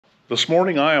This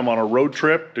morning I am on a road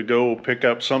trip to go pick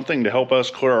up something to help us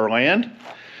clear our land.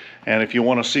 And if you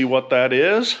want to see what that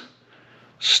is,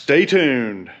 stay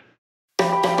tuned. I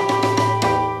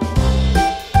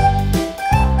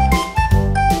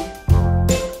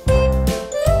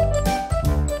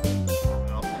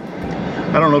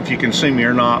don't know if you can see me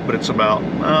or not, but it's about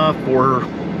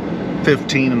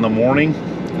 4:15 in the morning.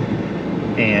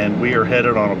 And we are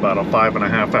headed on about a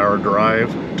 5.5 hour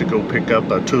drive to go pick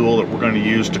up a tool that we're going to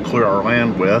use to clear our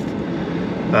land with.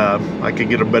 I could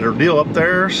get a better deal up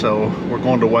there, so we're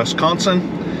going to Wisconsin,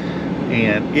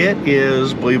 and it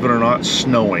is, believe it or not,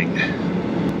 snowing.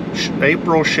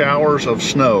 April showers of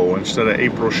snow instead of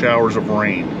April showers of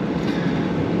rain.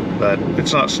 But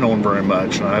it's not snowing very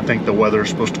much, and I think the weather is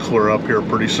supposed to clear up here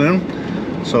pretty soon.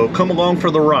 So come along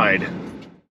for the ride.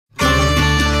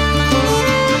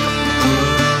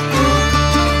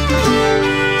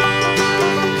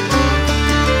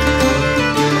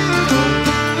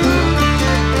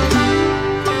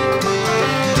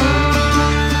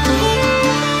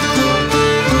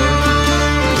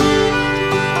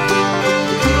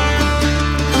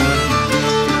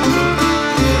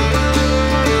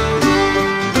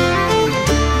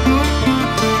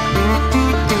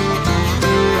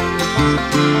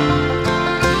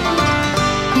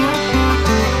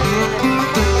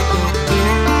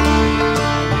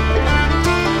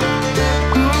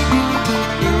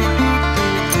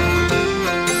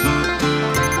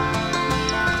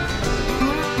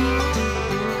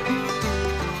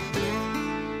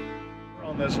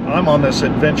 I'm on this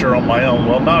adventure on my own.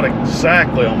 Well, not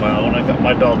exactly on my own. I got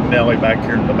my dog Nellie back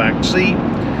here in the back seat,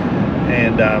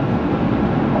 and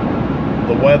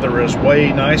the weather is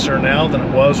way nicer now than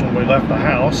it was when we left the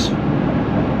house.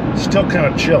 It's still kind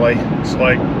of chilly. It's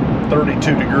like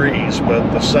 32 degrees, but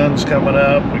the sun's coming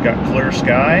up. We got clear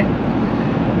sky,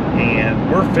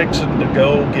 and we're fixing to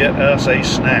go get us a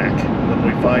snack when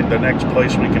we find the next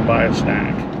place we can buy a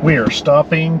snack. We are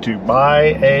stopping to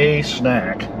buy a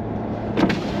snack.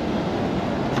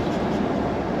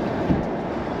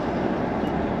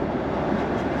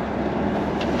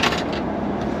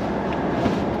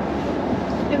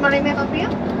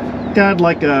 Got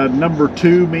like a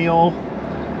 #2 meal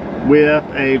with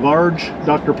a large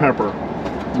Dr. Pepper,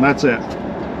 and that's it.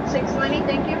 $6.90,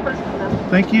 thank you. First one.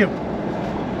 Thank you.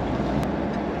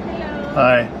 Hello.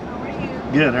 Hi. How are you?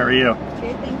 Good, how are you?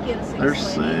 Okay, thank you. There's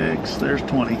 6, there's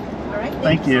 20. All right,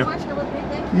 Thank you. So much. Have a great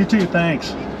day. You too,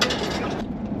 thanks.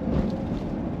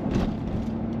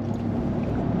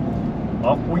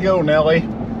 Off we go, Nellie.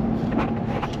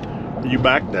 Are you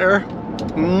back there?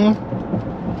 Hmm?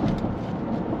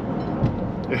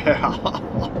 Yeah.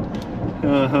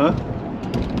 Uh-huh.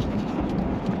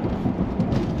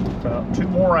 About 2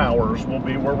 more hours, we'll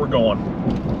be where we're going.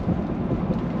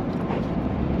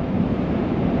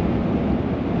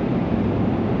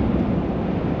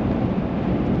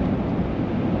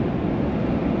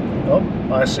 Oh,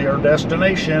 I see our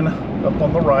destination up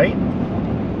on the right.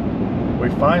 We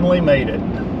finally made it.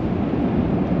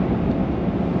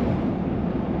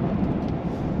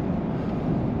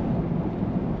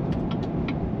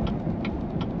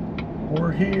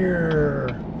 We're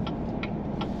here.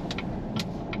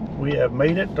 We have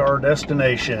made it to our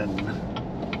destination.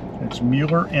 It's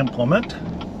Mueller Implement,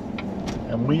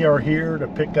 and we are here to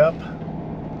pick up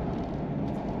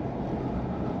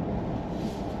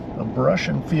a brush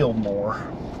and field mower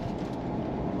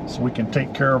so we can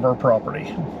take care of our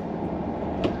property.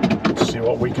 Let's see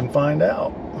what we can find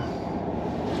out.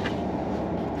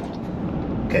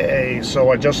 Okay,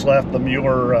 so I just left the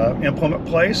Mueller Implement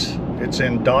place. It's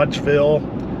in Dodgeville,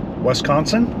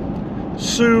 Wisconsin.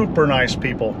 Super nice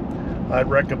people. I'd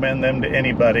recommend them to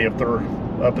anybody if they're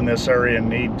up in this area and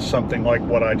need something like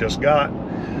what I just got.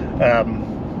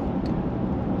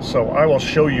 So I will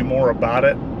show you more about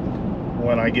it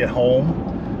when I get home.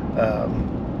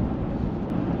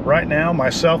 Right now,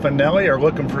 myself and Nellie are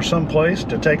looking for some place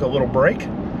to take a little break,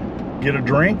 get a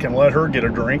drink, and let her get a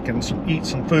drink and eat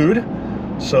some food.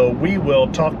 So we will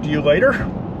talk to you later.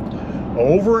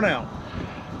 Over and out.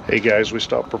 Hey guys, we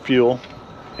stopped for fuel,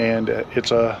 and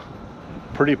it's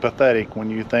pretty pathetic when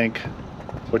you think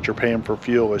what you're paying for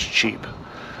fuel is cheap.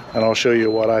 And I'll show you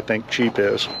what I think cheap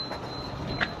is.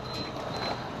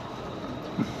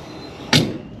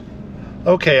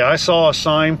 Okay, I saw a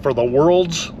sign for the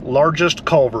world's largest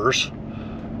culvers.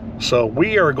 So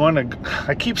we are going to,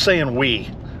 I keep saying we,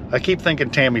 I keep thinking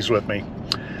Tammy's with me.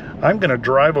 I'm going to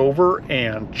drive over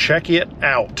and check it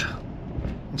out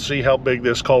and see how big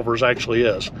this culvers actually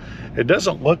is. It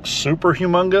doesn't look super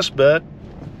humongous, but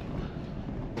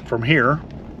from here,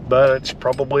 but it's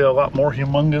probably a lot more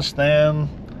humongous than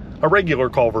a regular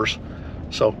culvers.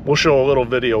 So we'll show a little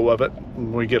video of it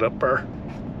when we get up there.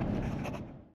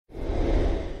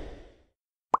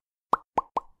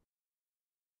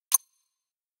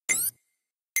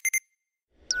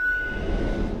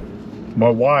 My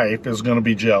wife is going to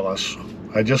be jealous.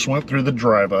 I just went through the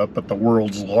drive up at the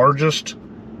world's largest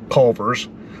Culvers,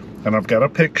 and I've got a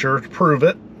picture to prove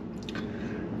it.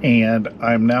 And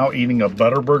I'm now eating a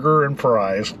Butterburger and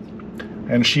fries,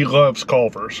 and she loves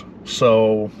Culvers.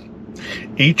 So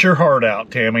eat your heart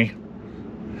out, Tammy.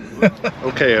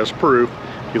 Okay, as proof,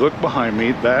 if you look behind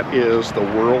me, that is the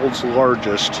world's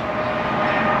largest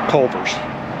Culvers.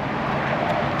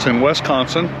 It's in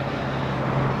Wisconsin,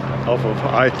 off of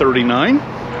I-39,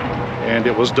 and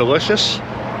it was delicious,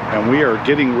 and we are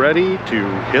getting ready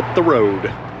to hit the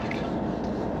road.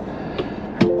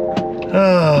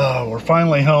 We're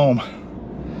finally home.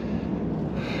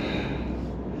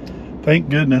 Thank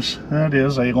goodness. That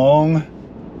is a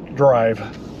long drive.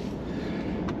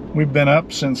 We've been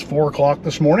up since 4 o'clock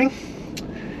this morning.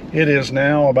 It is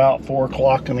now about 4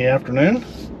 o'clock in the afternoon.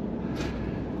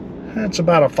 It's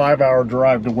about a 5-hour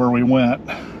drive to where we went.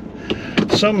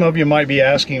 Some of you might be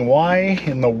asking, why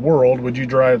in the world would you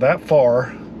drive that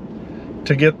far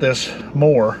to get this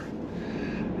mower?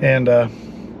 And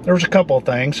there was a couple of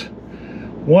things.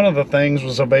 One of the things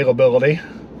was availability.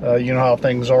 You know how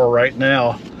things are right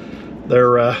now.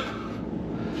 They're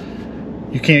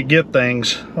you can't get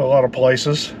things a lot of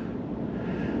places.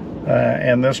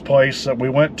 And this place that we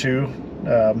went to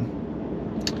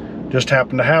just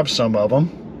happened to have some of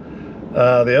them.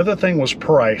 The other thing was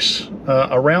price.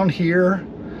 Around here,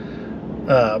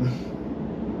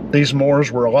 these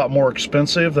mowers were a lot more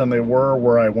expensive than they were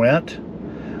where I went.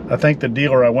 I think the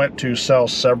dealer I went to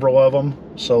sells several of them,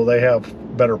 so they have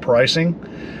better pricing.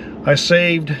 I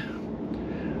saved,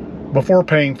 before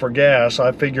paying for gas,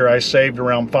 I figure I saved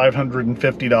around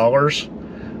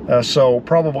 $550. So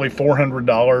probably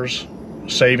 $400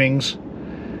 savings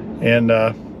in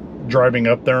driving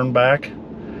up there and back.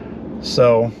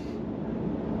 So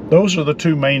those are the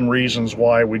two main reasons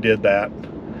why we did that.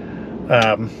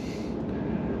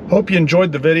 Hope you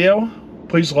enjoyed the video.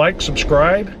 Please like,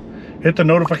 subscribe, hit the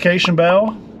notification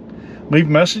bell, leave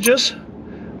messages.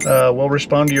 We'll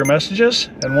respond to your messages.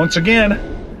 And once again,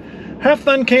 have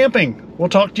fun camping. We'll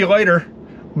talk to you later.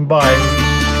 Bye.